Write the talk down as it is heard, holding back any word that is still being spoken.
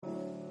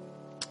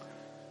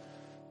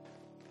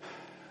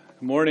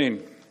Good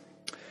morning.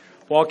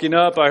 Walking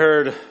up, I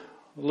heard a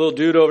little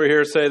dude over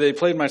here say they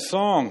played my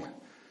song.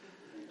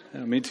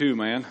 Yeah, me too,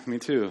 man. Me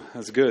too.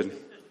 That's good.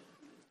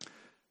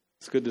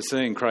 It's good to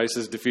sing. Christ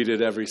has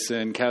defeated every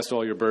sin. Cast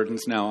all your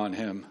burdens now on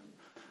him.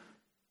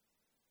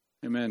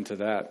 Amen to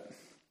that.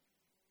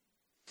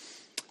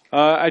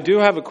 I do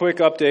have a quick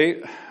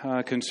update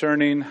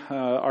concerning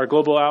our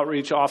global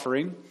outreach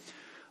offering.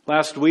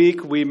 Last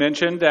week, we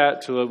mentioned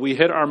that we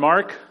hit our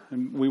mark,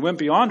 and we went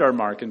beyond our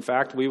mark. In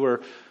fact, we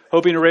were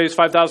hoping to raise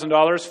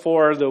 $5,000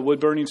 for the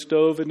wood-burning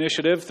stove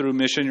initiative through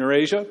Mission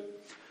Eurasia,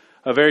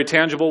 a very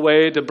tangible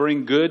way to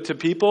bring good to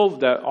people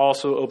that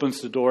also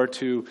opens the door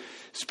to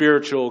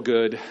spiritual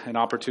good and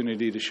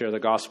opportunity to share the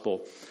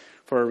gospel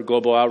for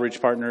global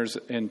outreach partners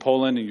in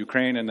Poland and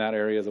Ukraine and that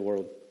area of the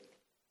world.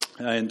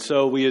 And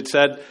so we had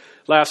said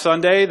last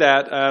Sunday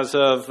that as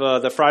of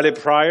the Friday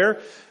prior,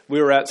 we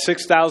were at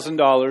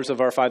 $6,000 of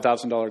our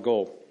 $5,000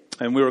 goal.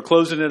 And we were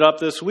closing it up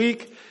this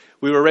week.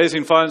 We were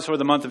raising funds for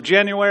the month of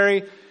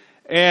January.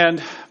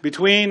 And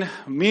between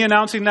me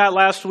announcing that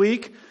last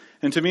week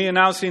and to me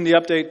announcing the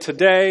update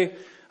today,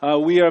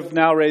 we have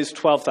now raised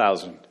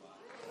 $12,000.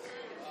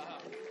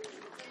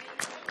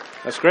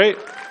 That's great.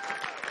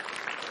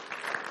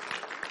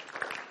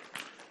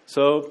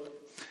 So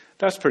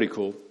that's pretty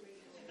cool.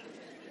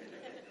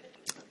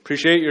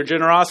 Appreciate your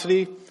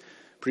generosity.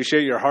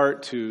 Appreciate your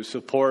heart to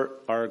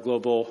support our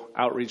global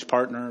outreach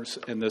partners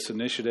in this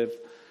initiative.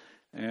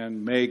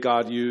 And may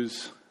God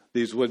use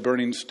these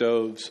wood-burning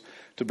stoves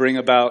to bring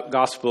about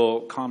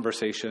gospel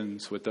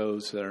conversations with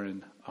those that are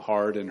in a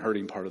hard and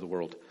hurting part of the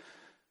world.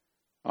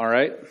 All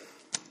right?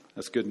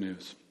 That's good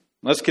news.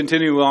 Let's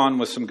continue on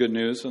with some good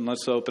news, and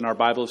let's open our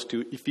Bibles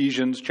to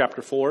Ephesians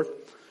chapter 4.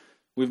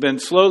 We've been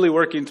slowly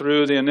working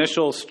through the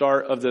initial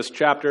start of this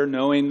chapter,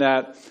 knowing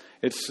that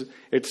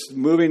it's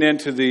moving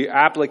into the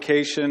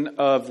application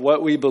of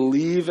what we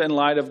believe in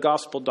light of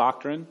gospel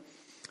doctrine,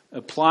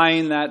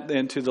 applying that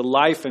into the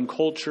life and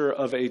culture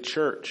of a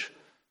church,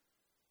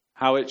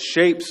 how it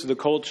shapes the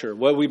culture,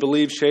 what we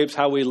believe shapes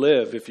how we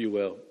live, if you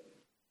will.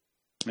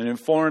 It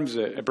informs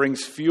it. It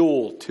brings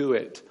fuel to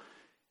it.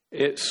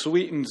 It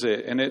sweetens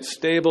it and it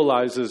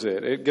stabilizes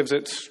it. It gives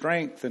it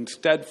strength and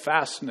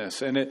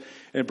steadfastness, and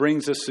it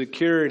brings a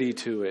security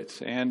to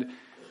it. And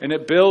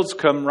it builds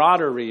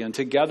camaraderie and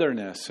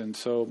togetherness. And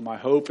so my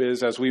hope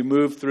is as we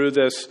move through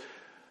this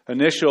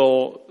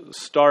initial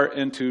start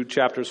into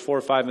chapters 4,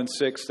 5, and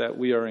 6 that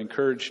we are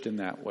encouraged in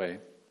that way.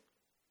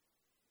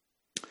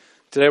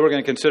 Today we're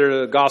going to consider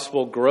the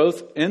gospel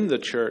growth in the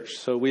church.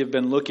 So we've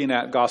been looking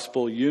at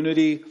gospel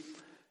unity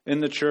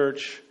in the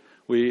church.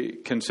 We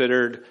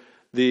considered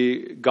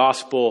the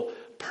gospel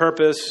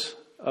purpose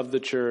of the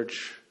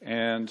church.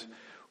 And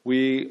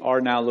we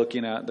are now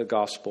looking at the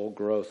gospel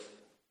growth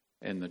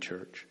in the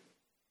church.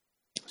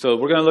 So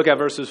we're going to look at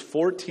verses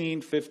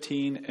 14,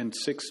 15, and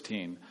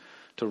 16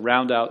 to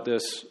round out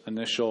this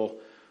initial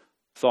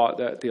thought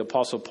that the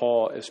Apostle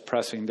Paul is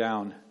pressing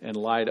down in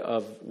light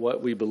of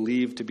what we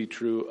believe to be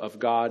true of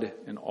God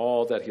and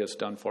all that he has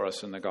done for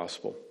us in the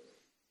gospel,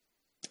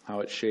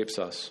 how it shapes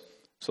us.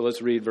 So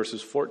let's read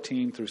verses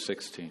 14 through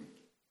 16.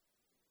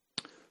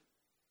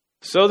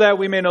 So that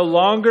we may no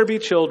longer be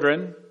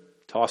children,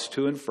 tossed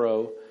to and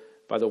fro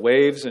by the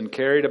waves and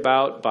carried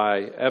about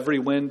by every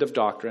wind of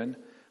doctrine,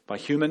 by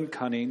human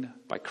cunning,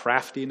 by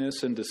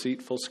craftiness and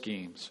deceitful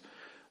schemes.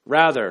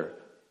 Rather,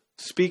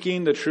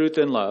 speaking the truth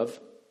in love,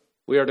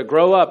 we are to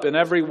grow up in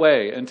every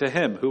way into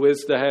him who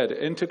is the head,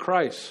 into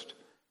Christ,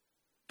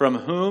 from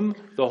whom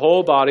the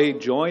whole body,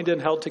 joined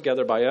and held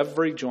together by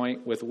every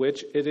joint with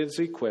which it is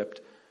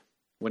equipped,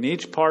 when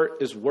each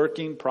part is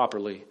working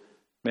properly,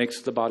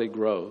 makes the body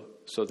grow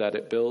so that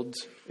it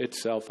builds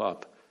itself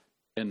up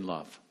in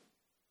love.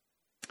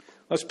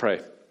 Let's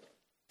pray.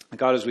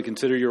 God, as we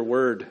consider your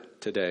word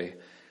today,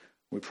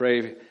 we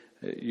pray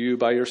that you,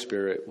 by your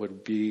Spirit,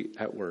 would be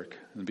at work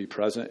and be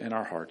present in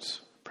our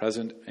hearts,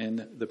 present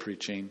in the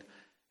preaching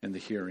and the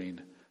hearing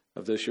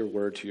of this, your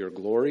word, to your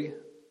glory,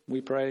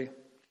 we pray,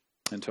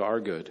 and to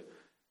our good.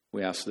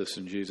 We ask this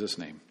in Jesus'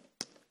 name.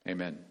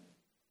 Amen.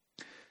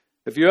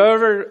 If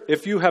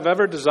you have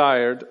ever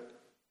desired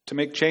to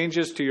make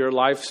changes to your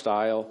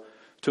lifestyle,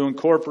 to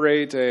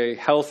incorporate a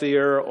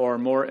healthier or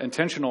more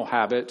intentional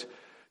habit,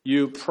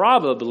 you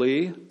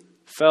probably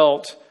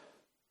felt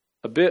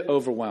a bit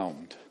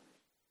overwhelmed.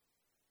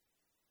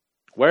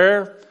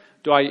 Where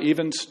do I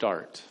even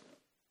start?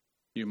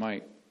 You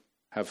might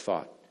have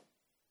thought.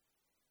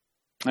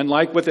 And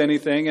like with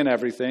anything and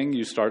everything,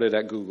 you started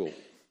at Google.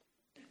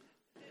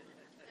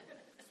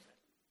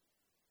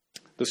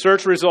 The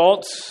search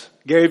results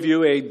gave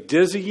you a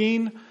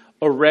dizzying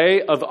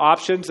array of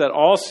options that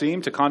all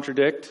seem to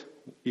contradict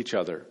each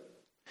other.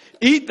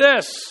 Eat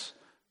this,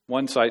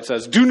 one site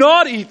says. Do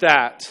not eat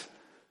that,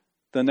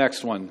 the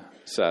next one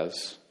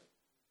says.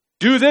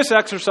 Do this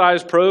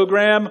exercise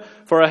program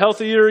for a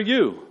healthier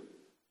you.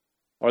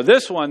 Or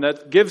this one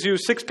that gives you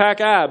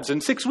 6-pack abs in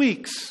 6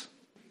 weeks.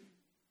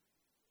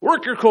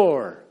 Work your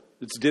core.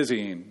 It's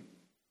dizzying.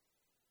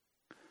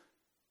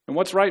 And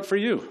what's right for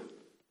you?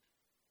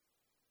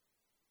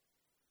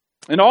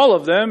 And all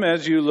of them,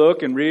 as you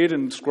look and read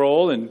and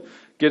scroll and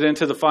get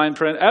into the fine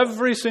print,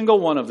 every single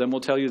one of them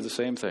will tell you the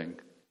same thing.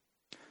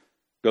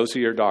 Go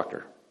see your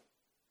doctor.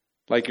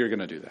 Like you're going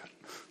to do that.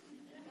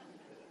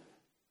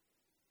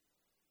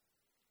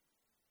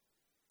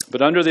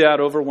 But under that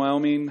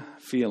overwhelming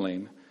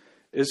feeling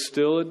is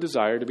still a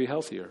desire to be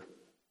healthier.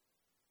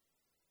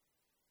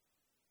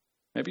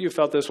 Maybe you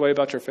felt this way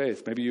about your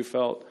faith. Maybe you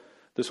felt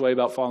this way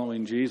about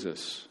following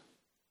Jesus.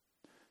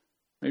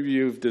 Maybe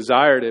you've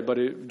desired it, but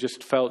it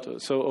just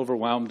felt so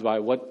overwhelmed by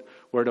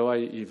where do I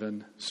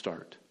even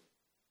start?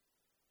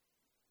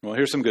 Well,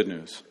 here's some good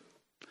news.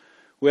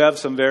 We have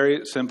some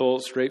very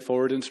simple,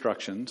 straightforward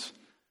instructions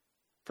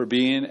for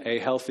being a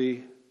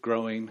healthy,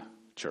 growing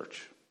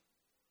church.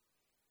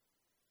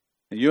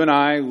 And you and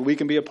I, we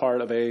can be a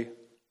part of a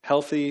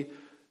healthy,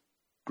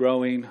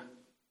 growing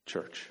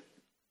church.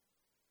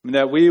 And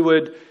that we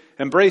would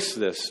embrace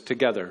this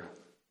together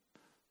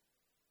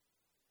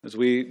as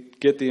we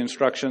get the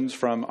instructions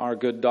from our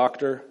good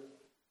doctor,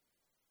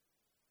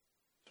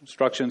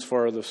 instructions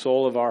for the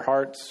soul of our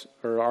hearts,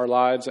 or our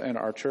lives and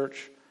our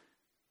church,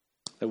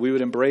 that we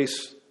would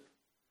embrace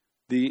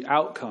the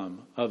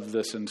outcome of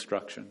this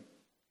instruction.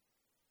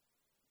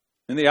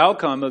 And the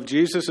outcome of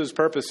Jesus'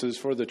 purposes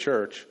for the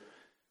church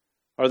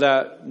are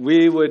that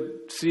we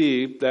would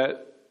see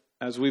that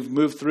as we've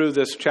moved through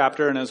this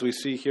chapter and as we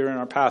see here in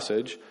our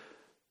passage,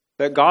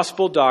 that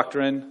gospel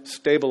doctrine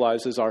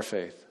stabilizes our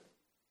faith.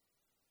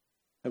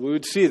 That we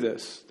would see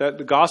this, that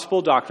the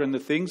gospel doctrine, the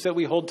things that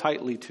we hold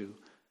tightly to,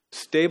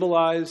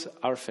 stabilize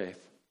our faith.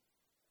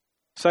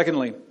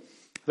 Secondly,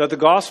 that the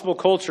gospel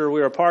culture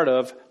we are a part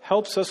of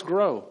helps us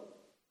grow.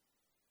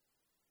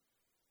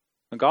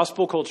 The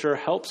gospel culture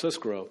helps us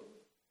grow.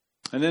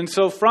 And then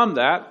so from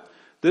that,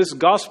 this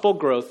gospel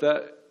growth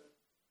that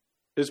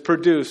is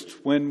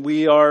produced when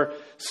we are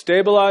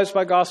stabilized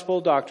by gospel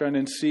doctrine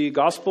and see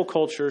gospel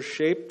culture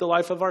shape the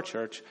life of our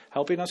church,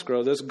 helping us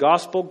grow, this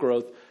gospel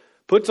growth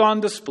puts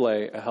on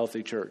display a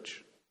healthy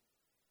church.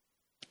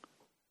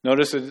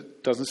 Notice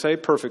it doesn't say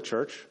perfect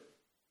church.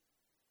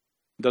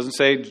 It doesn't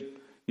say,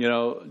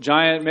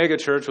 giant mega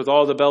church with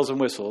all the bells and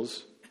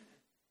whistles.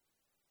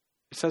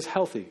 It says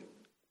healthy.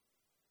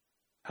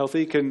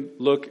 Healthy can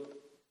look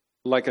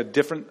like a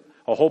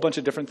whole bunch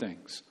of different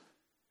things.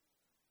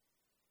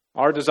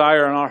 Our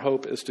desire and our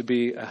hope is to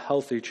be a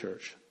healthy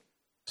church.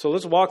 So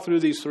let's walk through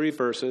these 3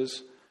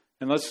 verses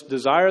and let's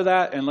desire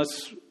that and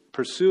let's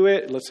pursue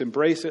it. Let's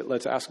embrace it.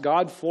 Let's ask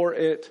God for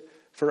it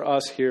for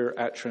us here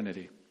at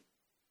Trinity.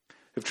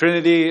 If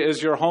Trinity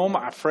is your home,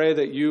 I pray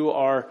that you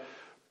are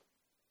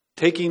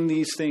taking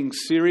these things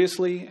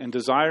seriously and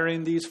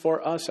desiring these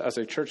for us as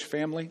a church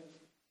family.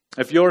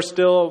 If you're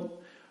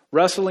still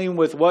wrestling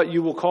with what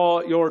you will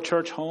call your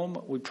church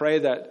home, we pray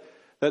that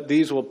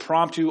these will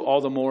prompt you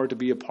all the more to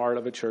be a part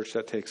of a church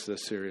that takes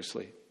this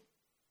seriously.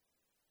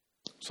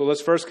 So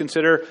let's first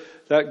consider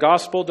that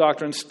gospel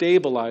doctrine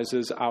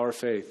stabilizes our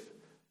faith.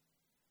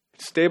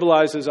 It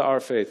stabilizes our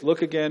faith.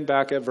 Look again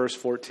back at verse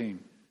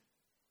 14.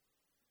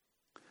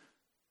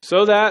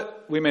 So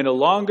that we may no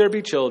longer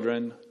be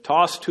children,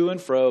 tossed to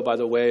and fro by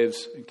the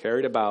waves and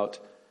carried about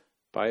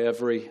by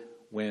every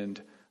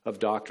wind of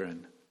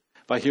doctrine,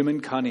 by human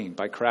cunning,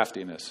 by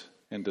craftiness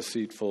and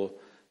deceitful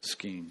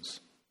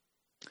schemes.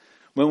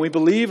 When we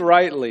believe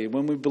rightly,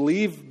 when we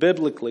believe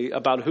biblically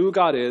about who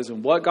God is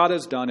and what God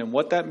has done and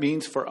what that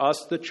means for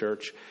us, the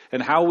church,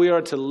 and how we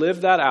are to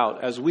live that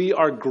out as we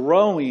are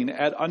growing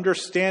at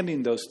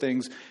understanding those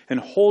things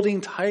and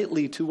holding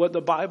tightly to what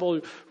the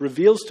Bible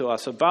reveals to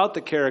us about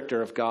the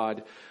character of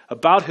God,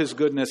 about His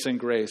goodness and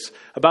grace,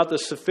 about the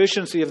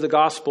sufficiency of the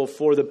gospel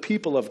for the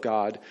people of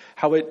God,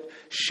 how it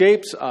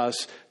shapes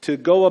us to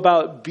go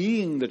about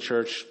being the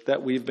church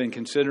that we've been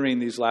considering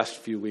these last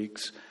few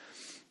weeks.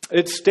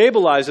 It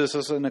stabilizes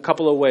us in a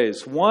couple of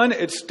ways. One,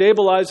 it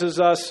stabilizes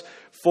us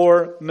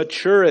for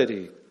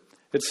maturity.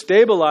 It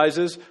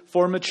stabilizes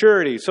for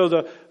maturity. So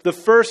the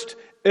first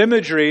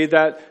imagery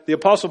that the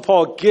Apostle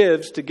Paul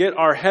gives to get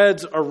our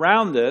heads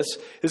around this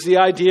is the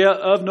idea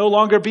of no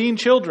longer being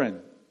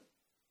children.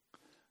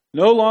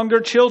 No longer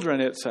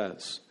children, it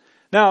says.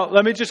 Now,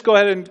 let me just go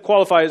ahead and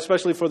qualify,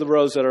 especially for the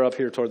rows that are up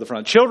here toward the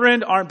front.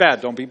 Children aren't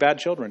bad. Don't be bad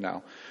children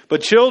now.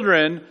 But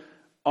children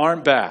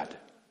aren't bad.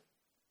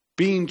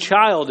 Being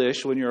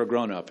childish when you're a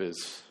grown-up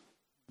is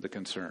the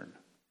concern.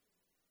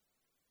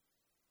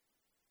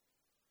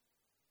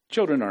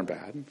 Children aren't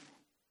bad.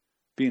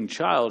 Being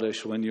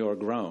childish when you're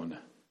grown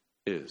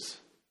is.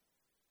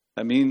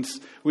 That means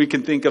we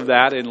can think of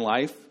that in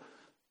life.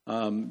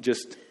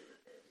 Just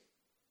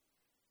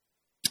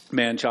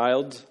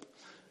man-child,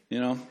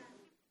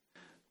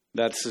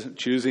 That's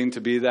choosing to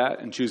be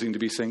that and choosing to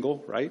be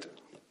single, right?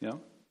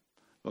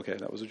 Okay,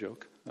 that was a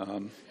joke.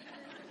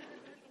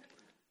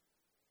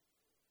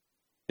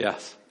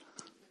 Yes.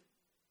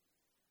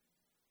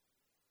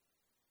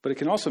 But it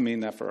can also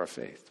mean that for our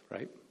faith,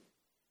 right?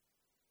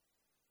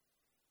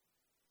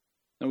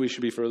 And we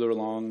should be further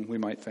along, we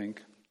might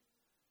think.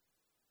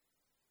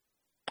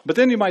 But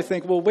then you might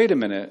think, well, wait a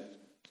minute.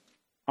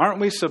 Aren't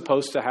we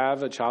supposed to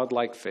have a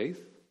childlike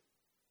faith?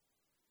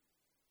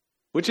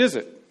 Which is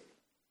it?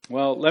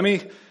 Well, let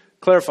me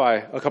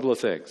clarify a couple of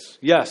things.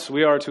 Yes,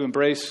 we are to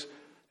embrace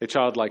a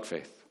childlike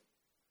faith.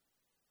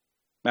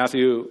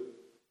 Matthew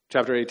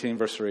chapter 18,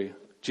 verse 3.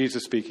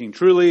 Jesus speaking,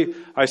 "Truly,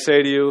 I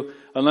say to you,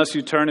 unless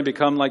you turn and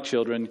become like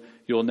children,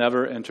 you will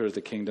never enter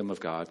the kingdom of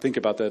God." Think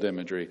about that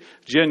imagery.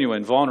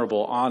 Genuine,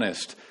 vulnerable,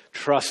 honest,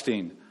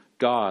 trusting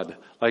God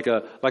like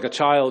a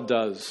child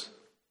does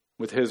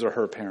with his or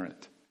her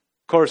parent.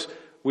 Of course,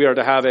 we are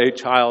to have a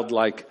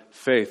childlike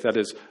faith that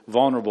is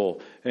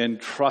vulnerable and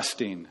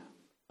trusting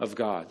of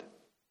God.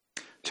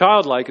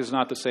 Childlike is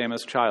not the same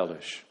as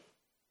childish.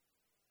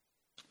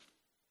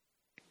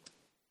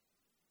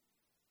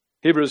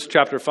 Hebrews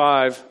chapter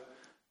 5,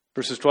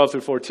 verses 12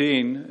 through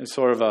 14 is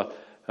sort of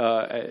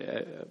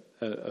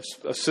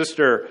a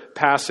sister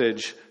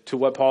passage to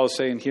what Paul is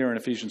saying here in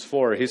Ephesians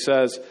 4. He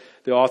says,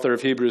 the author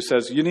of Hebrews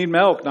says, "You need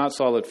milk, not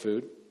solid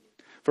food.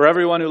 For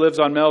everyone who lives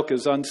on milk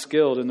is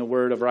unskilled in the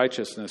word of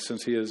righteousness,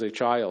 since he is a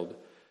child.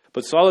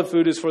 But solid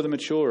food is for the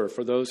mature,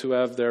 for those who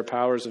have their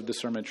powers of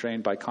discernment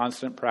trained by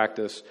constant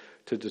practice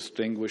to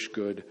distinguish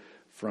good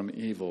from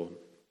evil."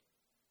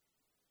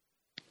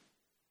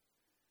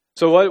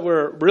 So what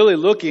we're really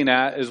looking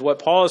at is what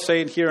Paul is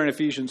saying here in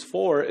Ephesians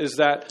 4 is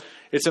that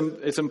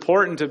it's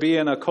important to be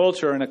in a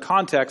culture and a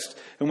context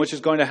in which is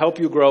going to help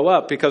you grow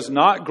up, because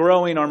not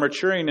growing or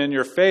maturing in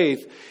your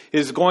faith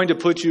is going to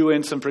put you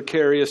in some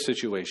precarious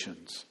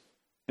situations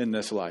in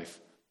this life.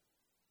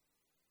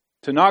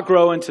 To not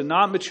grow and to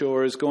not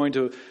mature is going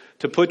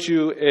to put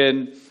you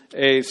in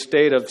a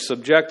state of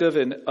subjective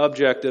and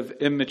objective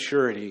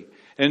immaturity.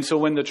 And so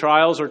when the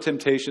trials or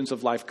temptations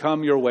of life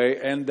come your way,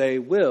 and they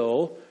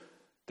will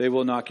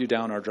knock you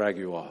down or drag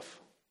you off.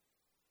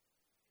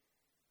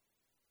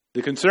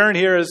 The concern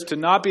here is to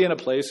not be in a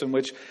place in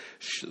which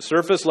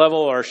surface level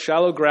or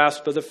shallow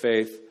grasp of the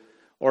faith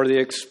or the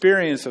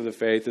experience of the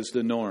faith is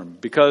the norm.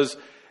 Because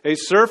a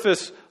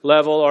surface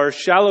level or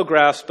shallow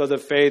grasp of the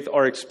faith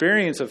or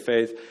experience of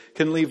faith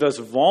can leave us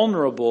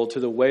vulnerable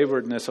to the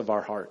waywardness of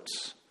our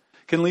hearts,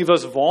 can leave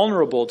us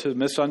vulnerable to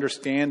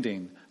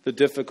misunderstanding the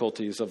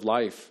difficulties of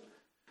life,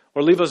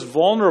 or leave us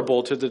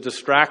vulnerable to the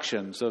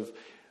distractions of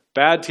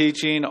bad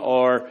teaching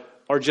or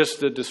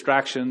just the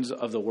distractions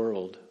of the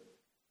world.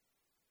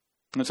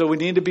 And so we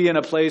need to be in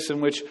a place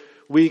in which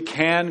we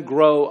can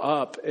grow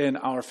up in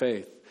our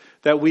faith,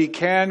 that we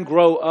can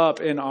grow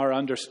up in our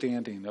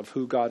understanding of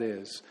who God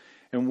is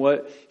and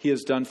what He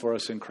has done for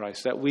us in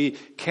Christ, that we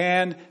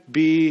can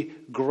be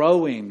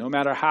growing no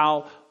matter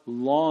how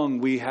long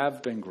we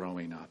have been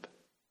growing up.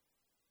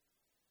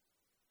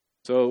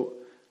 So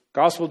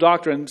gospel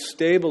doctrine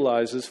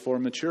stabilizes for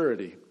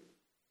maturity.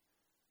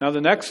 Now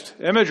the next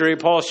imagery,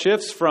 Paul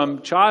shifts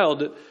from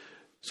child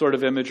sort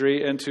of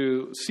imagery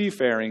into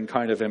seafaring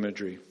kind of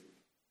imagery.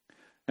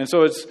 And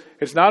so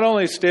it's not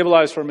only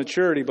stabilized for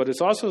maturity, but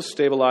it's also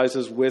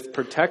stabilizes with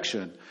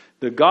protection.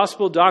 The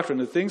gospel doctrine,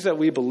 the things that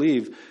we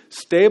believe,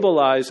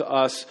 stabilize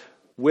us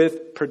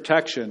with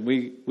protection.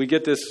 We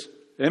get this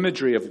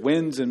imagery of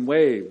winds and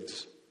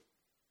waves.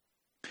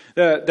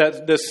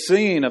 The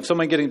scene of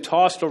someone getting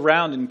tossed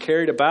around and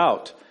carried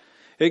about.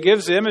 It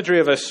gives the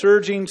imagery of a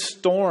surging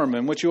storm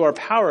in which you are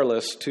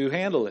powerless to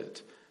handle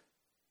it.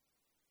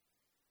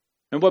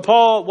 And what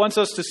Paul wants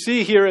us to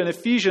see here in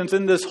Ephesians,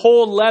 in this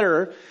whole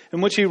letter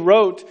in which he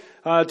wrote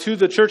to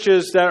the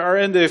churches that are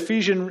in the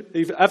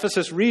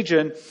Ephesus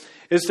region,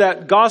 is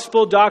that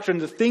gospel doctrine,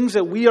 the things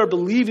that we are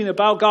believing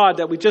about God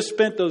that we just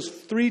spent those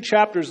 3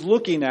 chapters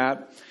looking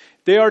at,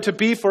 they are to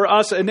be for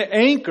us an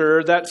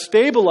anchor that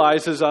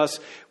stabilizes us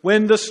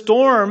when the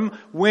storm,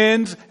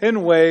 winds,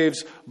 and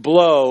waves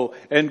blow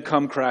and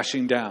come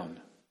crashing down.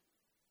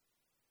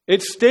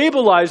 It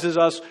stabilizes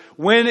us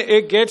when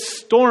it gets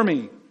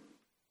stormy.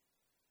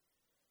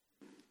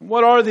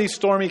 What are these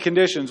stormy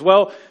conditions?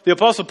 Well, the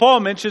Apostle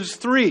Paul mentions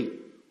 3.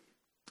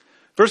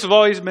 First of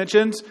all, he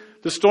mentions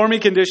the stormy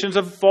conditions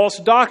of false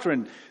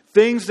doctrine.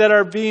 Things that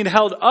are being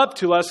held up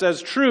to us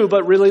as true,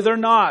 but really they're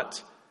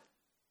not.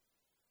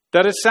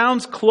 That it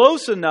sounds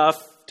close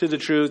enough to the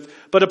truth,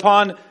 but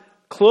upon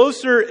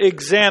closer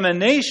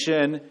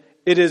examination,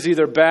 it is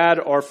either bad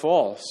or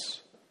false.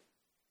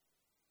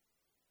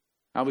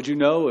 How would you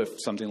know if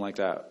something like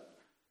that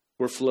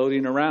were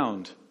floating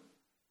around,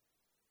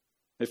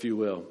 if you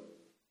will?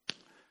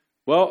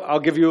 Well, I'll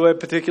give you a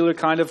particular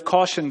kind of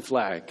caution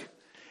flag.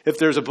 If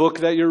there's a book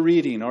that you're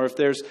reading, or if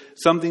there's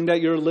something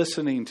that you're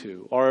listening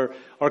to, or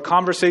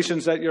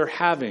conversations that you're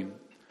having,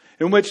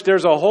 in which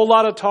there's a whole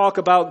lot of talk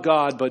about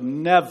God, but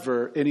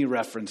never any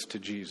reference to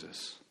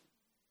Jesus.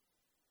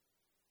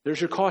 There's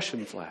your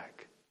caution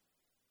flag.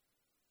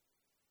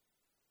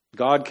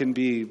 God can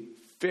be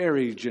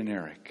very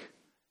generic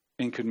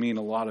and could mean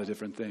a lot of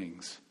different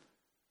things.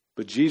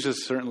 But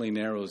Jesus certainly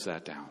narrows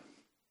that down.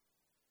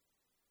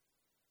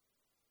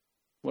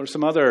 What are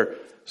some other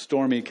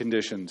stormy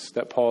conditions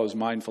that Paul is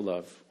mindful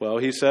of? Well,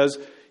 he says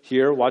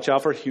here, watch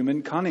out for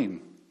human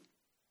cunning.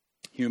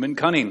 Human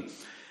cunning.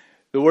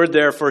 The word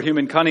there for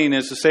human cunning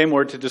is the same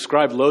word to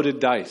describe loaded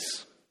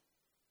dice.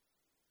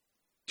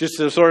 Just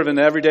sort of in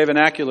the everyday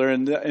vernacular,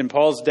 in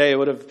Paul's day, it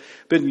would have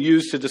been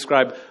used to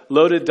describe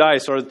loaded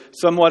dice or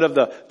somewhat of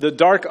the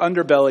dark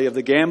underbelly of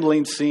the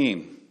gambling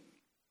scene.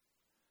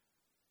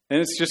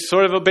 And it's just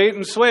sort of a bait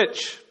and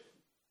switch.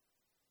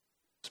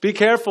 So be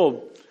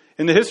careful.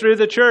 In the history of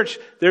the church,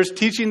 there's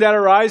teaching that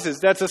arises.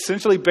 That's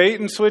essentially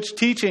bait and switch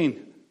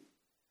teaching.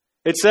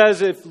 It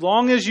says, as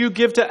long as you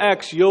give to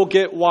X, you'll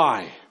get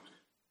Y.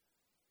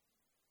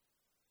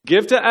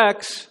 Give to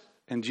X,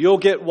 and you'll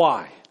get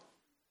Y.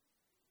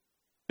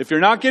 If you're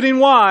not getting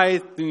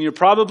Y, then you're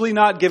probably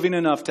not giving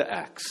enough to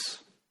X.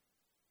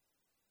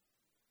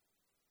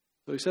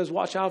 So he says,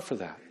 watch out for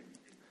that.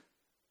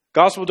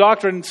 Gospel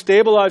doctrine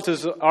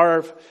stabilizes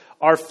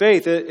our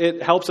faith.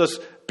 It helps us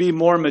be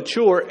more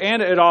mature,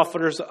 and it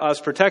offers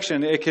us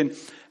protection. It can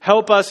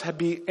help us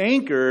be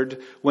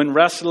anchored when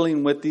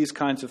wrestling with these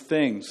kinds of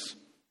things.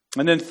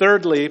 And then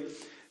thirdly, it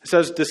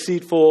says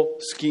deceitful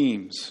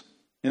schemes.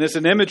 And it's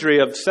an imagery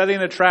of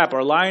setting a trap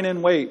or lying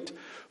in wait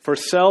for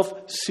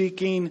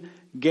self-seeking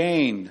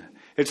gain.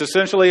 It's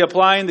essentially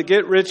applying the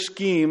get-rich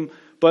scheme,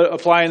 but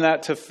applying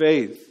that to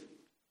faith.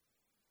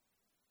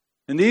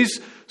 And these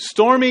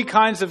stormy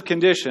kinds of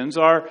conditions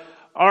are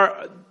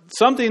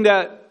something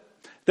that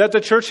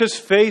the church has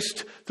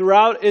faced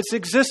throughout its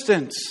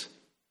existence.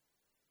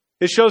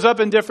 It shows up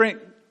in different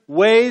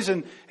ways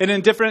and in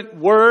different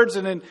words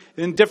and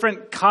in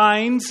different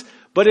kinds,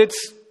 but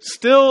it's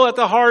still at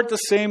the heart the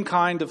same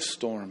kind of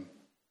storm.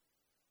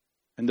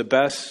 And the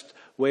best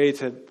way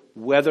to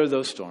weather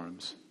those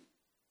storms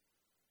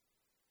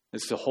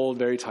is to hold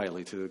very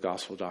tightly to the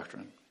gospel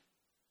doctrine.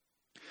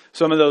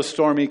 Some of those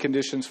stormy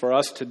conditions for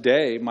us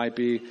today might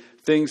be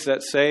things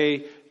that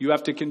say you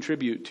have to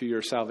contribute to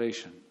your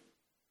salvation.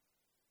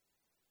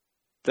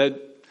 That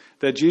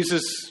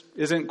Jesus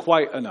isn't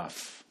quite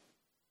enough.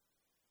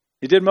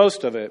 He did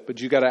most of it,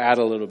 but you got to add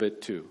a little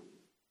bit too.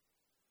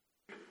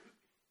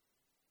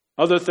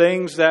 Other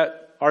things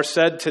that are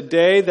said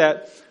today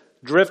that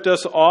drift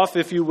us off,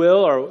 if you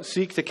will, or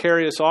seek to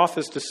carry us off,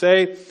 is to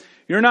say,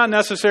 you're not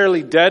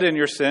necessarily dead in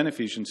your sin,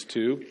 Ephesians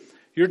 2.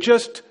 You're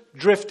just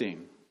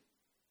drifting.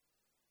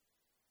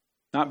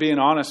 Not being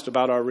honest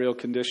about our real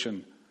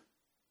condition.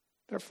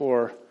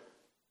 Therefore,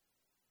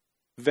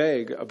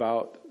 vague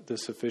about the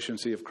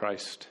sufficiency of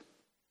Christ,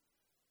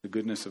 the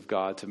goodness of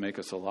God to make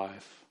us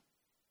alive,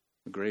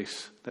 the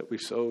grace that we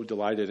so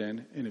delighted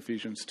in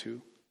Ephesians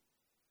 2.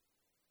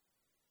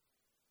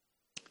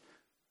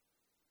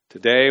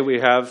 Today we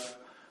have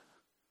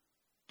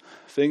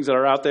things that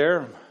are out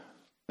there,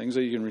 things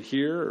that you can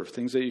hear or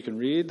things that you can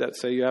read that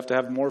say you have to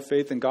have more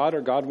faith in God or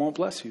God won't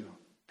bless you.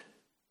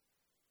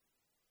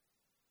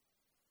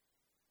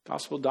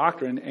 Gospel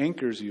doctrine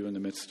anchors you in the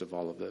midst of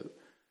all of that.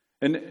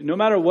 And no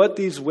matter what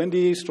these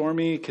windy,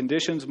 stormy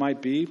conditions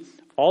might be,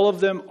 all of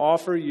them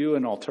offer you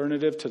an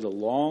alternative to the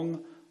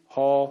long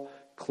haul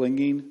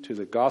clinging to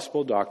the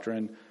gospel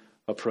doctrine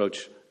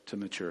approach to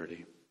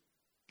maturity.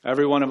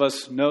 Every one of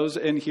us knows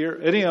in here,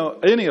 any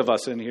of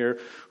us in here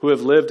who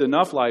have lived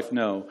enough life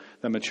know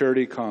that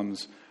maturity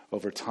comes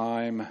over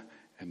time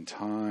and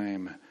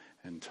time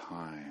and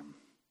time.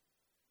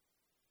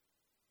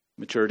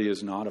 Maturity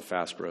is not a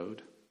fast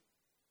road.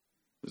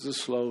 It's a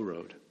slow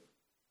road.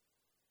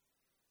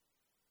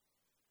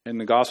 And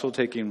the gospel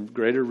taking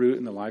greater root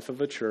in the life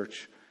of a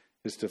church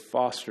is to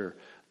foster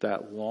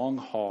that long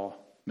haul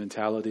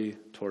mentality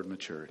toward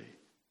maturity.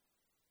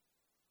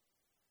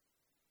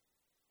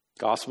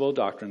 Gospel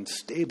doctrine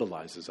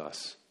stabilizes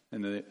us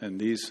in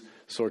these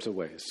sorts of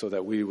ways so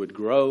that we would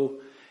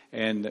grow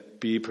and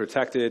be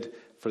protected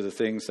for the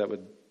things that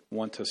would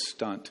want to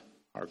stunt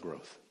our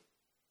growth.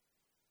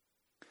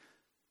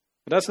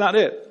 But that's not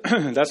it.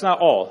 That's not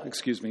all,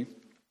 excuse me.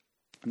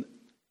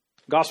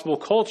 Gospel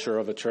culture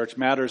of a church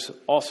matters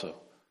also.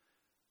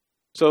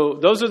 So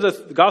those are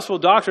the gospel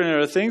doctrine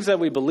are the things that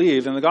we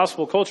believe, and the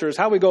gospel culture is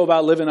how we go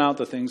about living out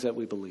the things that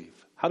we believe.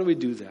 How do we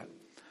do that?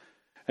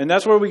 And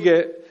that's where we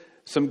get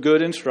some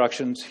good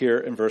instructions here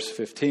in verse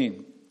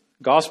 15.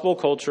 Gospel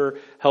culture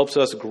helps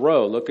us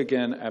grow. Look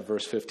again at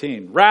verse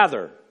 15.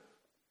 Rather,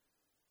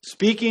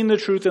 speaking the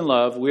truth in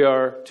love, we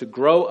are to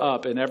grow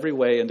up in every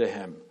way into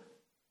Him,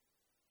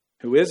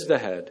 who is the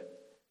head,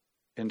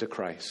 into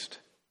Christ.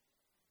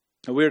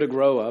 And we are to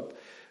grow up,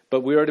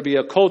 but we are to be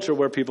a culture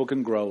where people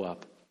can grow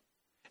up.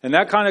 And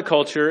that kind of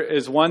culture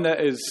is one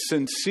that is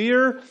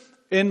sincere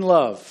in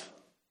love.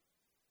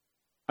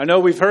 I know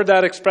we've heard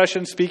that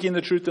expression, speaking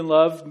the truth in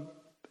love,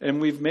 and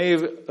we may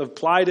have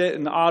applied it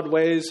in odd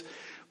ways,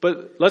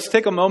 but let's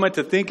take a moment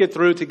to think it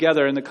through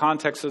together in the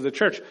context of the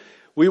church.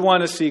 We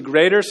want to see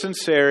greater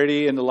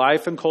sincerity in the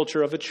life and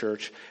culture of a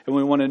church, and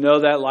we want to know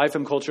that life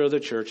and culture of the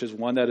church is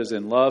one that is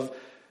in love,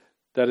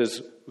 that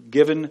is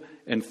given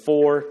and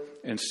for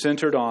and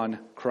centered on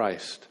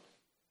Christ.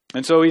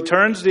 And so he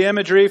turns the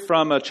imagery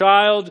from a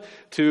child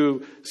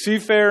to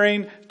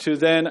seafaring to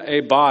then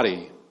a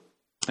body.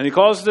 And he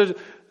calls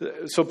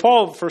so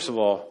Paul, first of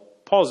all,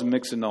 Paul's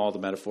mixing all the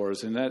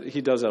metaphors, and that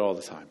he does that all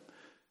the time.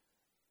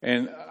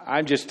 And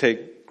I just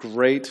take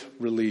great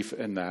relief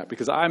in that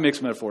because I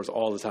mix metaphors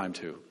all the time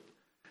too.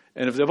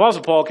 And if the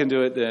Apostle Paul can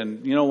do it,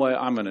 then you know what?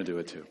 I'm going to do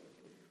it too.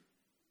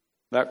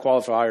 That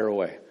qualifier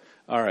away.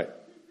 All right.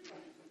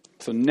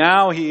 So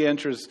now he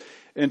enters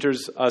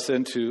us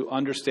into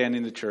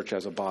understanding the church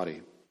as a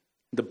body.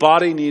 The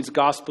body needs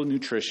gospel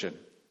nutrition.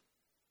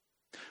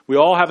 We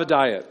all have a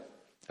diet.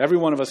 Every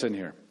one of us in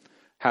here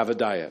have a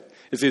diet.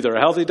 It's either a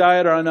healthy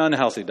diet or an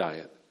unhealthy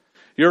diet.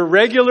 Your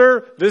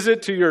regular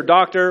visit to your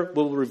doctor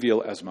will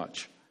reveal as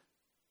much.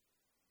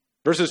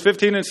 Verses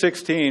 15 and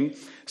 16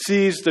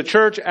 sees the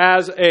church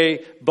as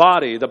a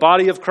body, the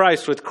body of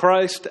Christ, with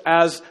Christ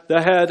as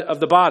the head of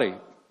the body.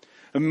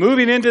 And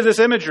moving into this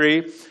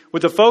imagery,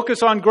 with the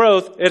focus on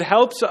growth, it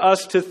helps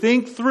us to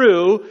think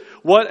through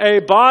what a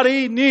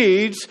body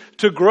needs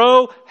to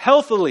grow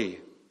healthily.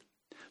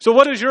 So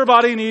what does your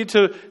body need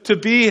to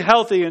be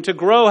healthy and to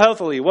grow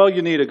healthily? Well,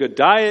 you need a good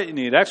diet, you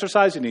need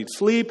exercise, you need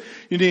sleep,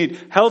 you need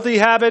healthy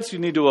habits, you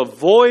need to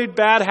avoid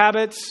bad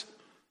habits.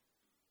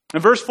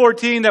 And verse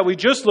 14 that we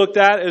just looked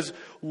at is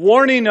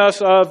warning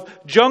us of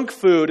junk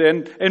food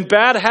and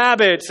bad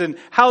habits and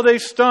how they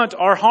stunt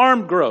our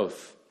harm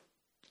growth.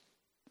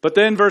 But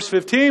then verse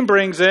 15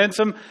 brings in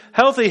some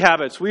healthy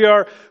habits. We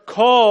are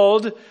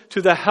called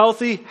to the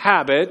healthy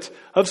habit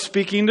of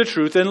speaking the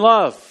truth in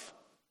love.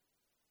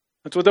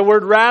 That's what the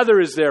word rather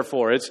is there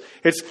for.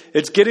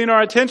 It's getting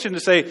our attention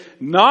to say,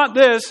 not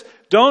this.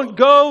 Don't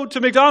go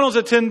to McDonald's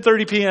at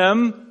 10:30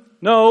 p.m.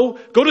 No,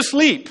 go to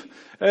sleep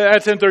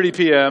at 10:30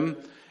 p.m.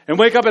 and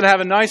wake up and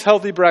have a nice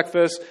healthy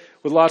breakfast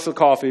with lots of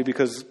coffee,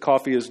 because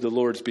coffee is the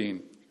Lord's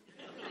bean.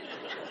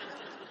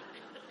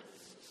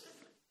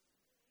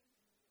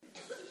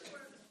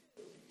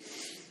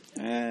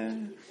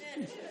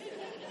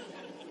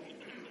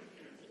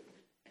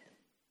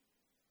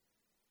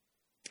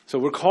 So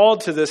we're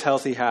called to this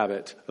healthy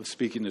habit of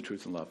speaking the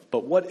truth in love.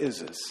 But what is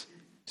this,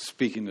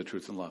 speaking the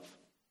truth in love?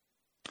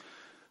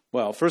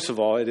 Well, first of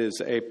all, it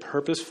is a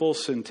purposeful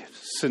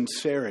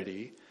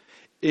sincerity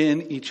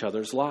in each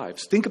other's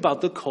lives. Think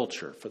about the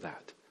culture for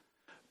that.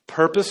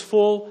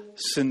 Purposeful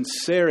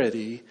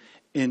sincerity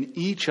in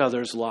each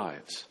other's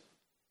lives.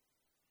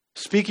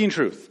 Speaking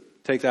truth,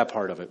 take that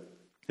part of it.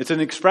 It's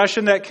an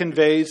expression that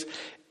conveys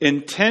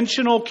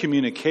intentional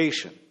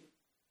communication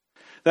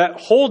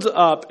that holds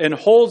up and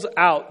holds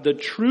out the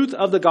truth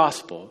of the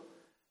gospel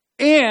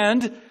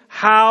and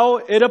how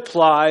it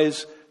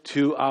applies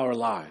to our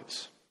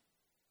lives.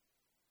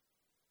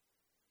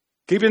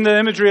 Keeping the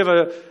imagery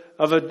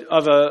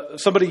of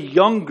somebody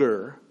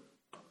younger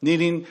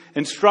needing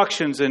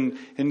instructions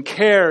and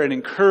care and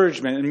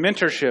encouragement and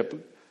mentorship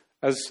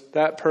as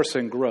that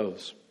person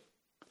grows.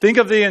 Think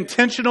of the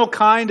intentional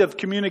kind of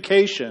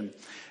communication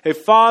a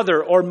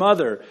father or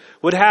mother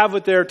would have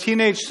with their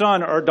teenage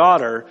son or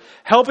daughter,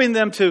 helping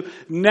them to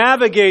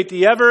navigate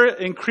the ever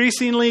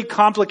increasingly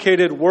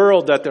complicated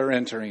world that they're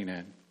entering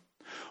in.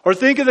 Or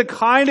think of the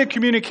kind of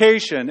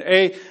communication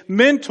a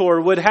mentor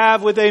would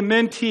have with a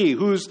mentee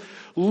who's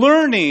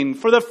learning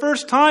for the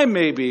first time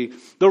maybe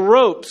the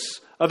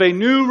ropes of a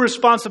new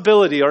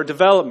responsibility or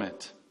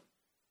development.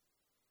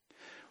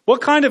 What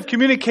kind of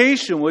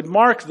communication would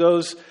mark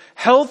those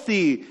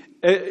healthy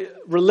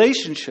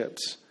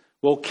relationships?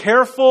 Well,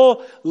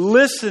 careful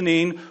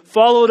listening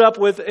followed up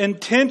with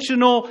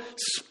intentional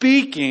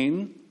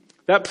speaking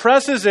that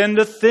presses in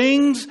the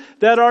things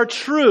that are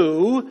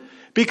true,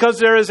 because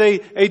there is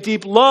a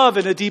deep love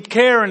and a deep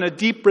care and a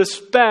deep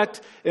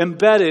respect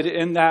embedded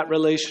in that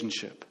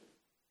relationship.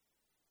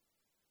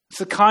 It's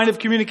the kind of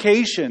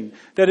communication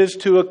that is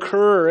to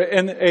occur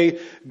in a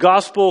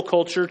gospel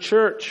culture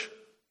church.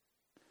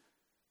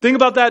 Think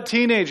about that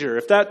teenager.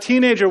 If that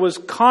teenager was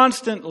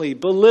constantly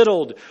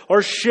belittled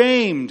or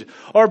shamed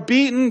or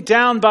beaten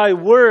down by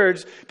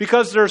words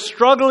because they're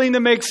struggling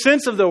to make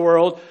sense of the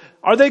world,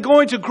 are they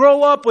going to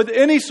grow up with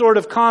any sort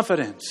of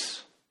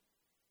confidence?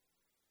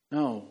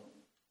 No.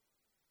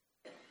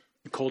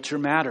 Culture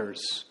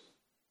matters.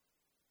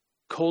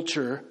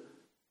 Culture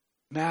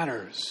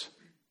matters.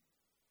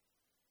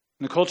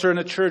 And the culture in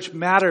the church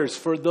matters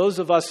for those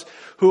of us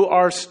who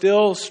are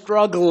still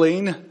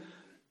struggling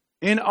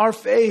in our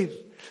faith.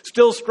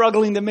 Still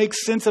struggling to make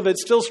sense of it,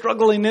 still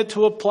struggling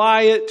to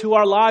apply it to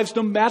our lives,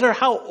 no matter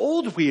how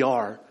old we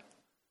are.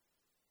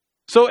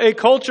 So a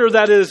culture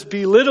that is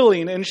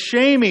belittling and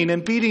shaming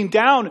and beating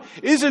down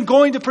isn't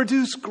going to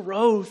produce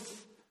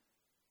growth.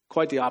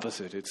 Quite the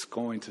opposite. It's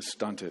going to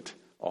stunt it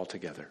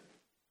altogether.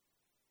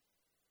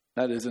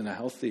 That isn't a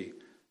healthy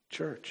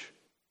church.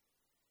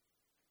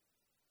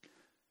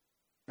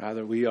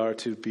 Rather, we are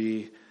to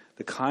be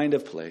the kind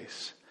of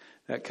place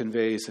that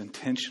conveys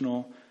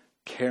intentional,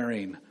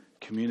 caring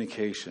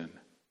communication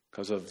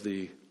because of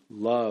the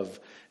love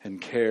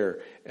and care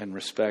and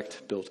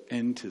respect built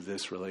into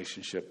this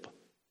relationship,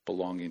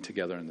 belonging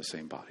together in the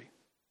same body.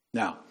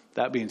 Now,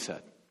 that being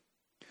said,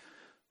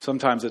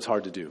 sometimes it's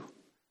hard to do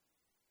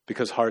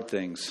because hard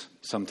things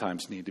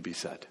sometimes need to be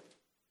said.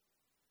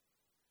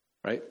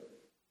 Right?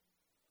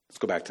 Let's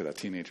go back to that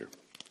teenager.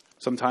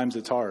 Sometimes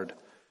it's hard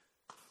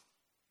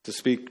to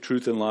speak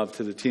truth and love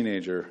to the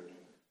teenager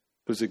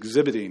who's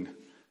exhibiting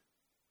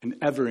an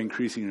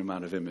ever-increasing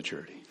amount of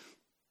immaturity.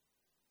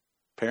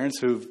 Parents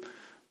who've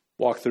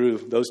walked through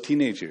those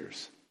teenage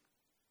years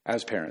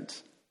as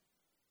parents.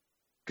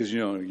 Because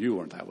you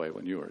weren't that way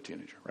when you were a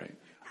teenager, right?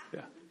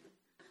 Yeah.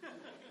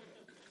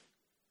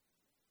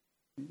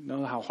 You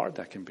know how hard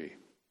that can be.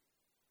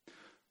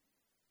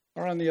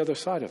 Or on the other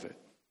side of it.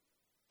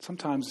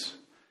 Sometimes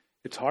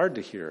it's hard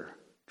to hear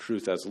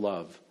truth as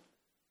love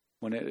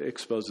when it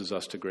exposes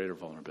us to greater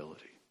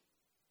vulnerability.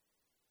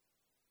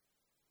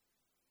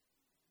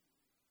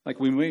 Like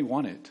we may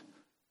want it,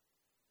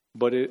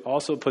 but it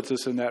also puts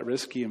us in that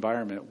risky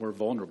environment. We're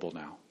vulnerable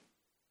now.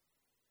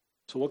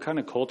 So what kind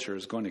of culture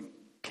is going to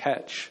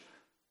catch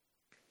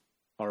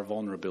our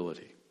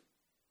vulnerability?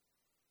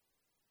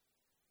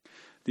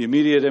 The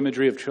immediate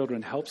imagery of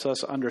children helps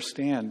us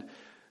understand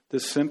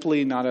this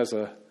simply not as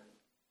a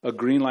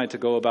green light to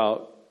go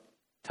about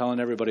telling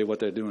everybody what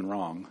they're doing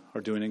wrong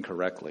or doing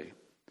incorrectly,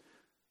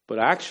 but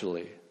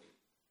actually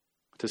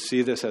to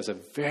see this as a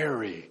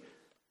very,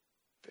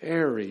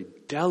 very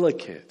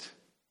delicate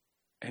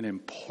and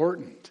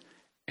important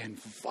and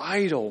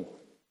vital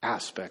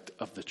aspect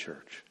of the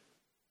church,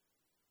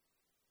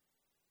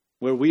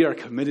 where we are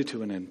committed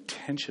to an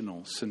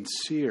intentional,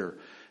 sincere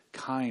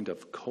kind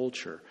of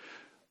culture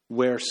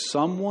where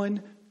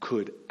someone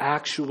could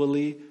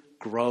actually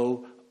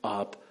grow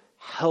up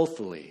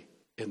healthily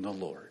in the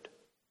Lord.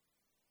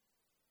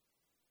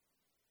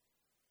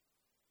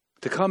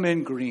 To come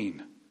in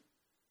green,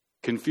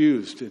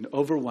 confused and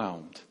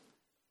overwhelmed,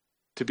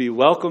 to be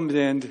welcomed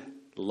in,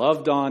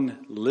 loved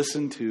on,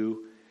 listened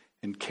to,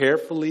 and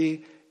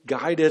carefully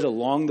guided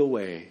along the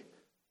way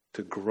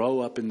to grow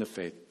up in the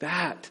faith.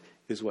 That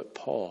is what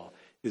Paul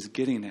is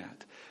getting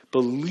at.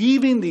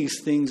 Believing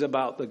these things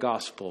about the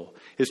gospel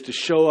is to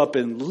show up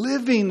and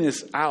living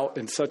this out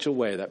in such a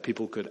way that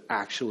people could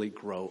actually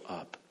grow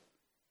up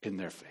in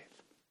their faith.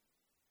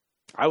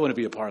 I want to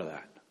be a part of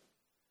that.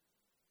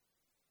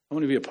 I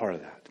want to be a part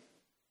of that.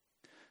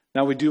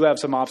 Now, we do have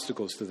some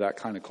obstacles to that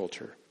kind of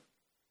culture.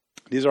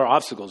 These are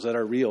obstacles that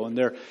are real, and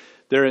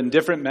they're in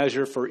different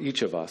measure for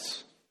each of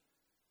us.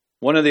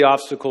 One of the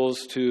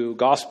obstacles to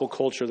gospel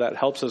culture that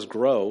helps us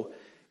grow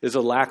is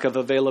a lack of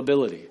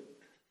availability.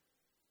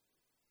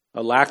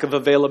 A lack of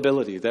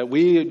availability, that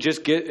we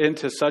just get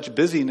into such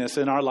busyness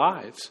in our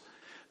lives.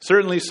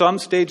 Certainly some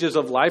stages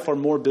of life are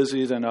more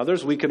busy than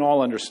others. We can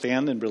all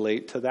understand and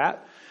relate to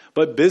that.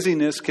 But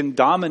busyness can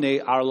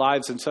dominate our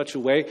lives in such a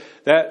way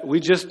that we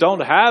just don't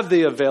have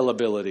the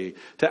availability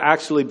to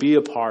actually be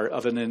a part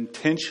of an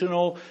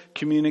intentional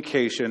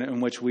communication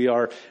in which we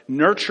are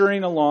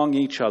nurturing along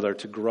each other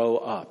to grow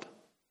up.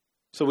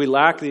 So we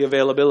lack the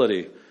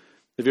availability.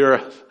 If you're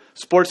a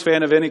sports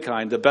fan of any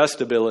kind, the best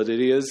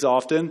ability is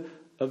often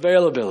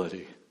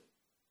availability.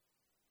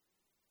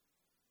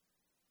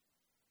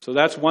 So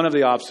that's one of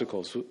the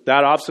obstacles.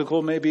 That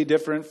obstacle may be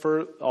different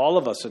for all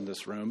of us in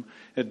this room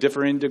at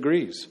differing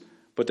degrees,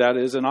 but that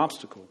is an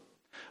obstacle.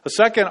 A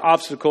second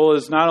obstacle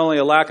is not only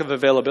a lack of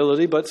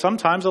availability, but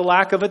sometimes a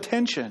lack of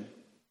attention.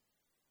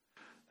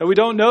 That we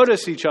don't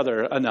notice each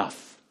other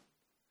enough.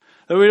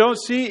 That we don't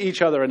see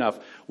each other enough.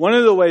 One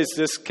of the ways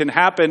this can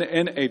happen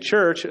in a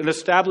church, an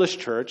established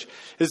church,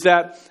 is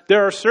that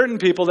there are certain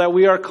people that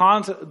we are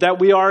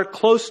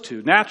close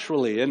to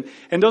naturally. And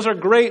those are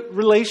great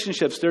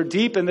relationships. They're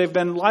deep and they've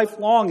been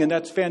lifelong, and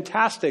that's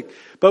fantastic.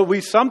 But we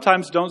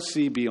sometimes don't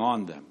see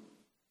beyond them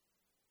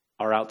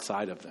or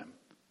outside of them.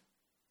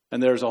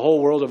 And there's a whole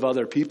world of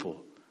other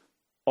people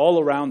all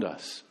around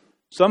us,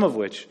 some of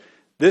which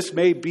this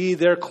may be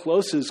their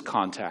closest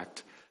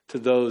contact to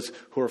those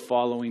who are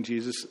following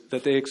Jesus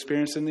that they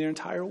experience in their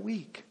entire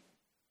week.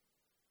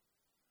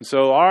 And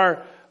so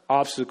our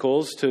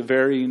obstacles to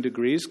varying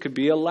degrees could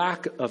be a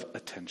lack of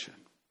attention.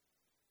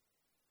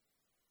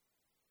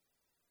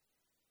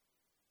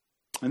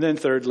 And then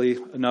thirdly,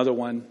 another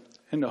one,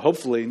 and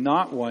hopefully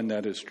not one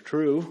that is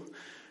true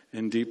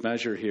in deep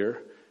measure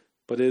here,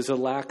 but is a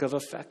lack of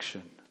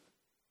affection.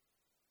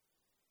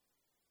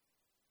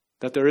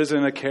 That there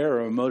isn't a care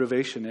or a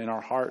motivation in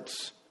our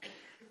hearts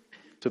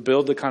to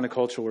build the kind of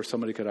culture where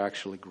somebody could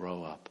actually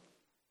grow up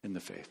in the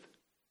faith.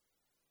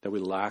 That we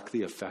lack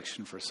the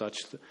affection for such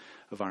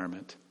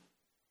environment.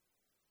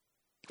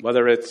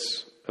 Whether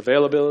it's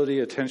availability,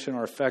 attention,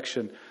 or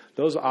affection,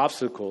 those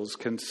obstacles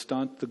can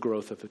stunt the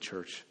growth of the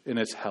church in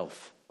its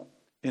health.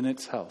 In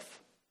its health.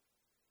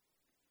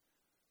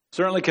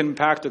 Certainly can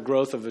impact the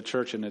growth of the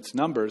church in its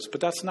numbers, but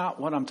that's not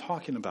what I'm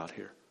talking about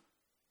here.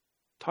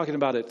 I'm talking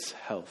about its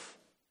health,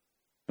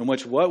 in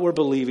which what we're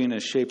believing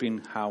is shaping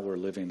how we're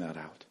living that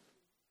out.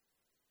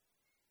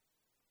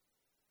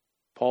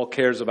 Paul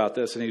cares about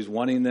this, and he's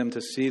wanting them to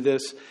see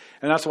this.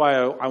 And that's why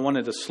I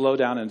wanted to slow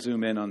down and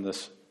zoom in on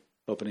this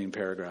opening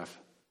paragraph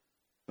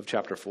of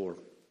chapter 4.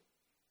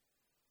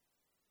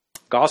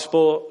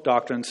 Gospel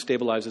doctrine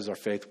stabilizes our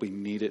faith. We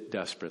need it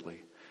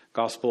desperately.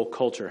 Gospel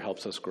culture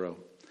helps us grow.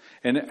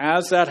 And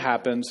as that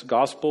happens,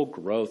 gospel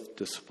growth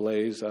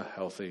displays a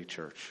healthy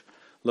church.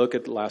 Look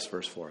at the last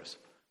verse for us.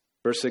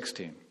 Verse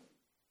 16.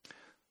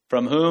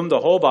 From whom the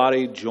whole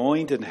body,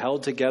 joined and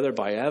held together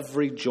by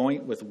every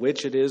joint with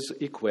which it is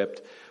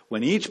equipped,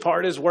 when each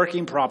part is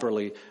working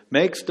properly,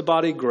 makes the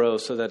body grow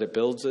so that it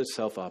builds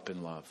itself up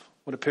in love.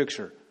 What a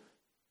picture.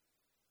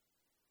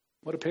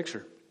 What a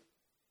picture.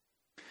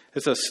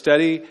 It's a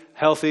steady,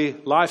 healthy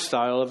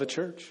lifestyle of a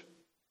church.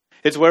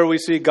 It's where we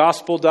see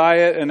gospel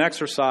diet and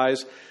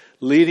exercise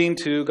leading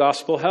to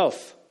gospel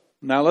health.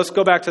 Now let's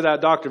go back to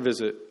that doctor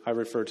visit I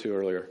referred to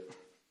earlier.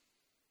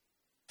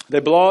 They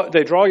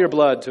draw your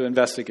blood to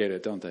investigate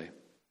it, don't they?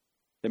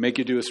 They make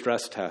you do a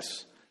stress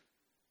test.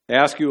 They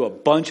ask you a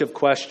bunch of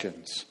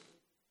questions.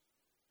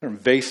 They're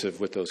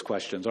invasive with those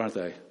questions, aren't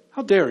they?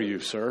 How dare you,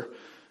 sir?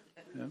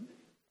 Yeah.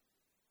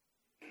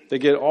 They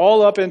get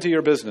all up into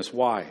your business.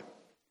 Why?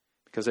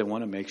 Because they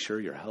want to make sure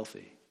you're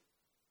healthy.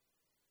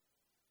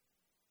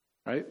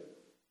 Right?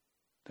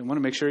 They want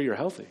to make sure you're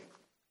healthy.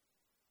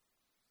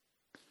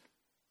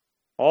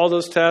 All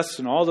those tests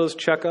and all those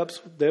checkups,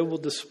 they will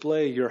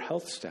display your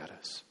health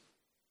status.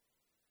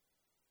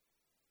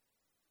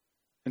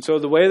 And so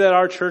the way that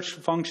our church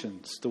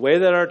functions, the way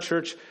that our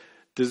church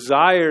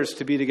desires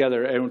to be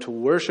together and to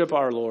worship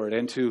our Lord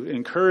and to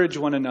encourage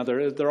one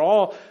another, they're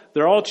all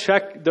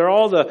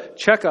the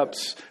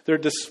checkups. They're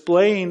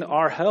displaying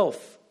our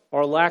health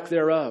or lack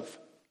thereof.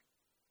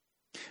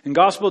 And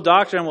gospel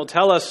doctrine will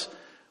tell us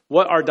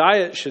what our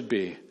diet should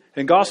be.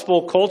 And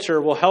gospel culture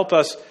will help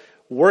us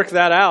work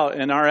that out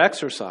in our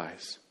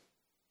exercise.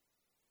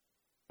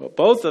 But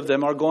both of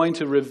them are going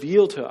to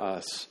reveal to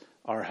us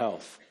our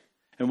health.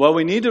 And what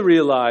we need to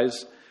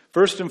realize,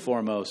 first and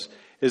foremost,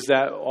 is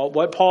that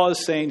what Paul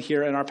is saying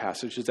here in our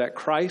passage is that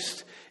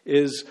Christ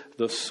is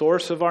the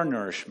source of our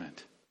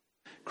nourishment.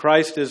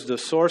 Christ is the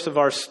source of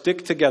our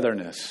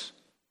stick-togetherness.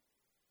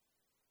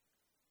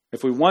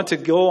 If we want to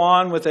go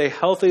on with a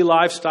healthy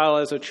lifestyle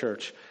as a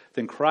church,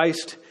 then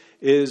Christ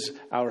is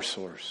our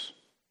source.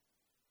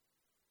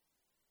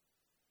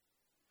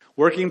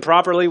 Working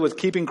properly with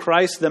keeping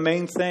Christ the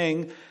main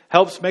thing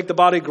helps make the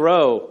body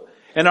grow.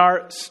 And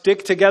our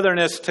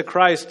stick-togetherness to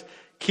Christ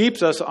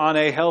keeps us on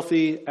a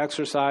healthy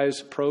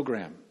exercise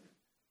program.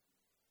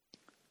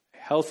 A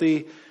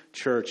healthy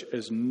church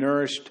is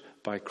nourished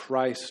by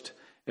Christ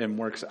and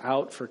works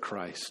out for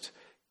Christ,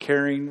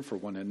 caring for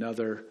one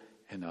another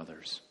and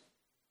others.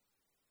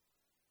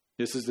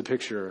 This is the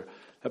picture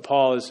that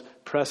Paul is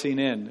pressing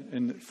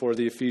in for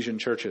the Ephesian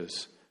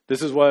churches.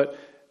 This is what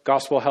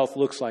gospel health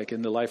looks like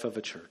in the life of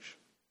a church.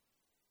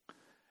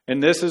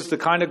 And this is the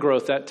kind of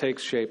growth that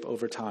takes shape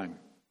over time.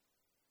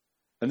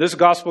 And this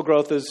gospel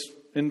growth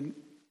can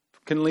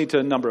lead to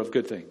a number of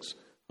good things.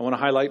 I want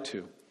to highlight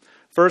two.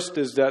 First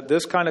is that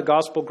this kind of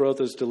gospel growth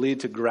is to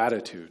lead to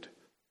gratitude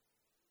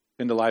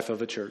in the life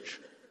of a church.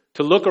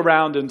 To look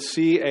around and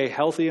see a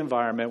healthy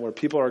environment where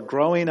people are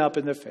growing up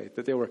in the faith,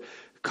 that they were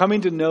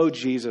coming to know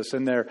Jesus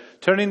and they're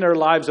turning their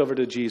lives over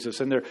to Jesus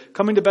and they're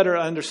coming to better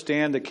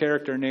understand the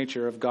character and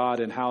nature of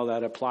God and how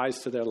that applies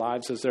to their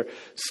lives as they're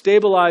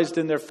stabilized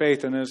in their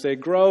faith and as they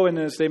grow and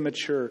as they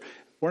mature.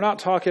 We're not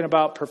talking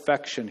about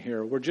perfection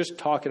here. We're just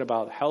talking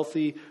about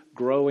healthy,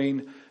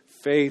 growing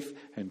faith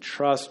and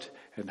trust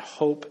and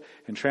hope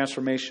and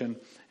transformation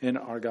in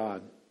our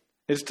God.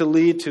 It's to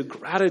lead to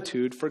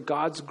gratitude for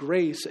God's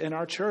grace in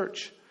our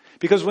church.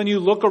 Because when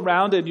you look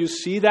around and you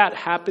see that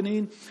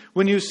happening,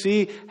 when you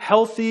see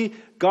healthy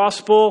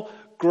gospel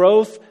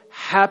growth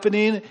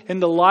happening in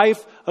the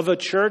life of a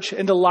church,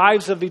 in the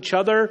lives of each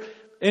other,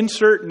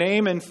 insert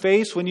name and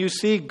face, when you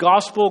see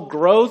gospel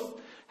growth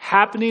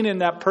happening in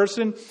that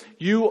person,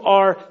 you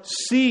are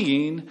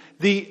seeing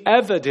the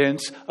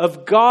evidence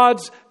of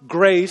God's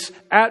grace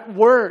at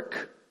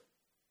work.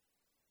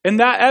 And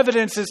that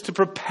evidence is to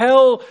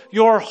propel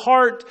your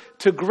heart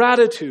to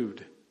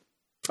gratitude.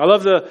 I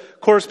love the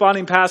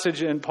corresponding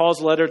passage in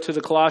Paul's letter to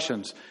the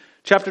Colossians.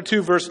 Chapter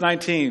 2, verse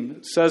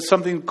 19 says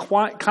something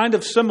kind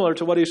of similar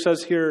to what he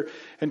says here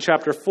in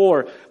chapter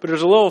 4. But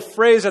there's a little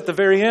phrase at the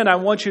very end I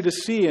want you to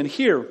see and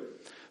hear.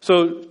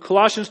 So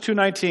Colossians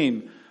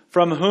 2:19,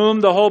 from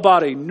whom the whole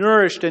body,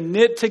 nourished and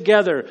knit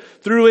together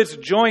through its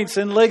joints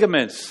and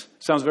ligaments,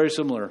 sounds very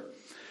similar,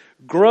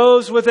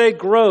 grows with a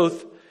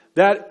growth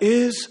that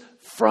is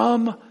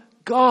from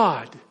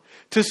God.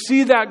 To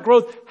see that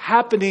growth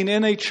happening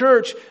in a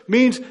church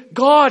means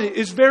God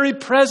is very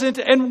present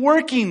and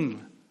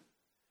working.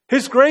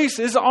 His grace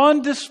is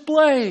on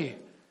display.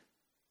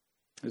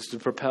 It's to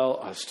propel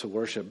us to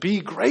worship.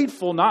 Be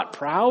grateful, not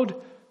proud.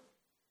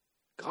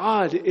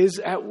 God is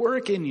at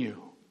work in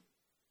you.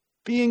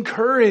 Be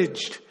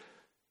encouraged.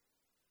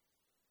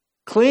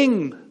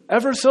 Cling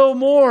ever so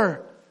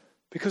more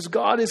because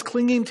God is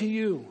clinging to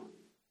you.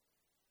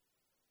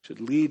 It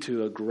should lead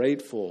to a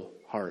grateful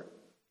heart.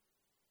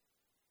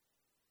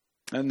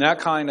 And that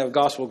kind of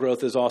gospel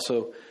growth is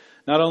also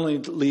not only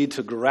lead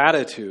to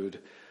gratitude,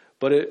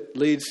 but it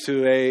leads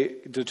to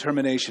a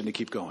determination to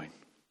keep going.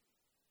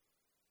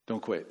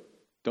 Don't quit.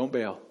 Don't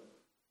bail.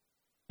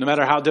 No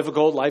matter how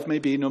difficult life may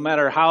be, no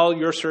matter how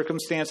your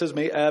circumstances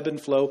may ebb and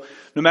flow,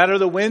 no matter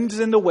the winds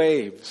and the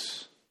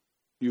waves,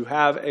 you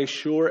have a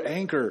sure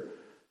anchor.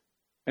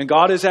 And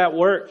God is at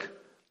work.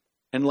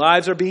 And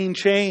lives are being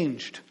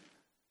changed.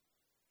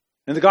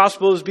 And the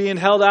gospel is being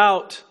held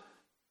out.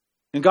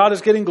 And God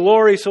is getting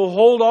glory, so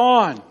hold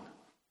on.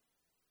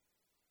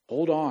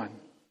 Hold on.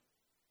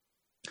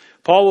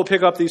 Paul will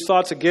pick up these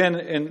thoughts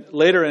again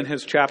later in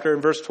his chapter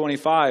in verse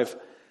 25.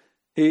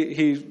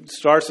 He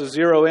starts to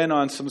zero in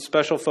on some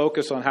special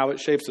focus on how it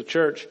shapes the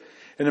church.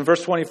 And in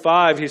verse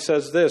 25 he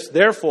says this,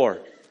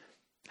 "Therefore,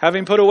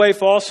 having put away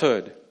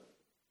falsehood,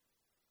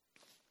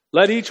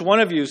 let each one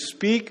of you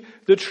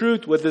speak the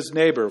truth with his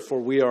neighbor, for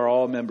we are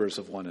all members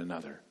of one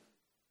another."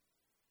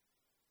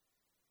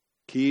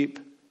 Keep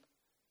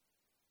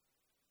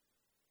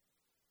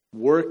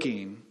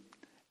working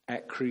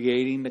at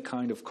creating the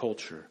kind of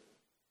culture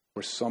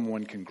where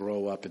someone can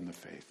grow up in the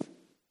faith.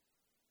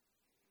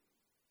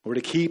 We're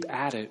to keep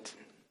at it.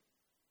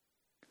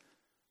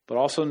 But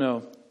also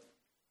know,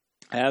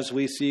 as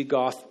we see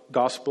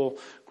gospel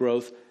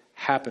growth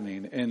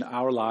happening in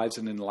our lives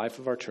and in the life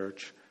of our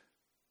church,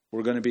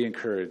 we're going to be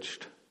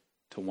encouraged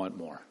to want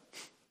more.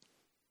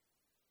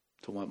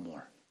 To want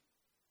more.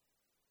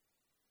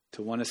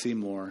 To want to see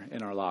more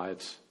in our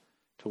lives.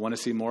 To want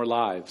to see more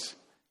lives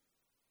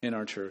in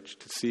our church.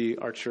 To see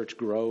our church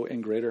grow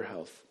in greater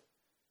health.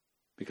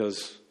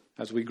 Because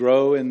as we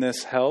grow in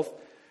this health,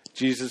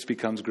 Jesus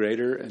becomes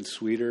greater and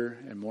sweeter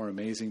and more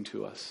amazing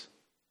to us.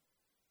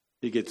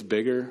 He gets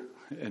bigger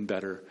and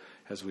better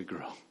as we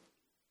grow.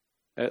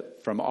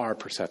 From our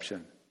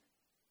perception.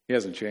 He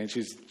hasn't changed.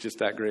 He's just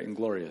that great and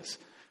glorious.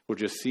 We're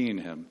just seeing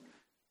him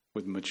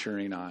with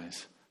maturing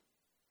eyes,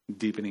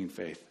 deepening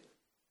faith,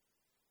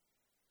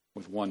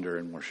 with wonder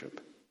and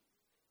worship.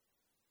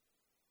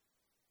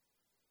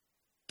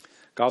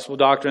 Gospel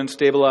doctrine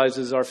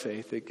stabilizes our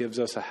faith. It gives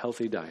us a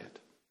healthy diet.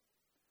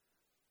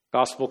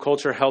 Gospel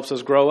culture helps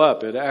us grow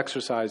up. It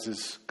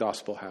exercises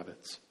gospel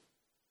habits.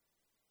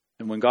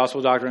 And when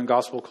gospel doctrine and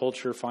gospel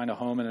culture find a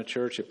home in a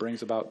church, it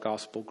brings about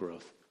gospel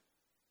growth.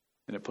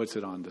 And it puts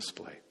it on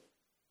display.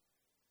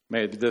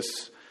 May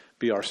this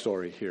be our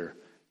story here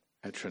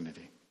at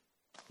Trinity.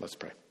 Let's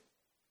pray.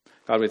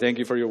 God, we thank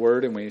you for your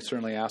word, and we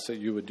certainly ask that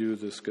you would do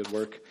this good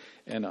work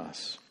in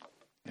us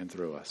and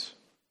through us.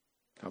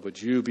 God,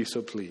 would you be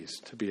so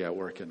pleased to be at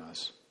work in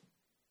us?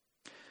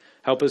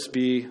 Help us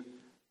be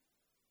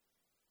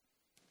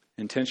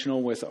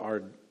intentional with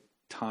our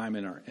time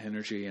and our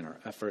energy and our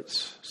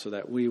efforts so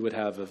that we would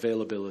have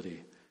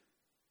availability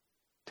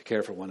to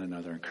care for one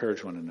another,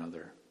 encourage one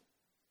another,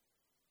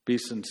 be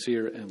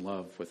sincere in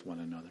love with one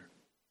another.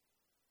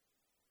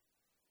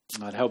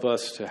 God, help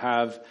us to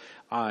have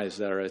eyes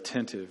that are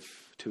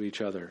attentive to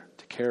each other,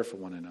 to care for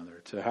one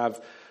another, to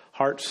have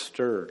hearts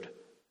stirred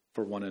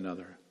for one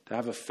another, to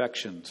have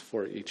affections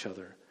for each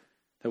other,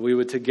 that we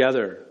would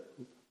together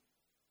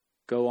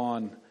go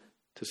on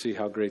to see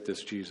how great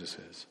this Jesus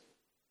is.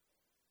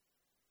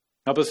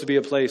 Help us to be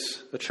a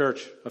place, a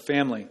church, a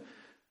family,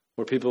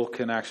 where people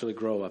can actually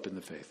grow up in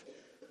the faith.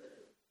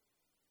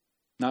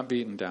 Not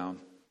beaten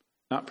down,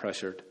 not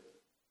pressured,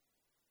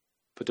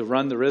 but to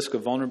run the risk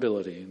of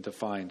vulnerability and to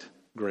find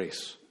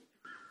grace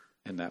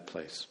in that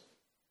place.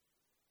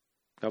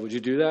 God, would you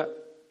do that?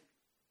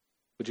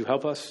 Would you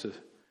help us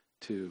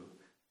to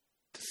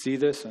see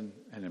this and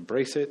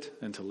embrace it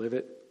and to live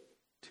it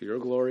to your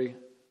glory,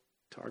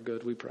 to our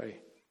good, we pray.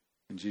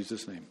 In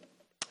Jesus' name,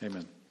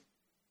 amen.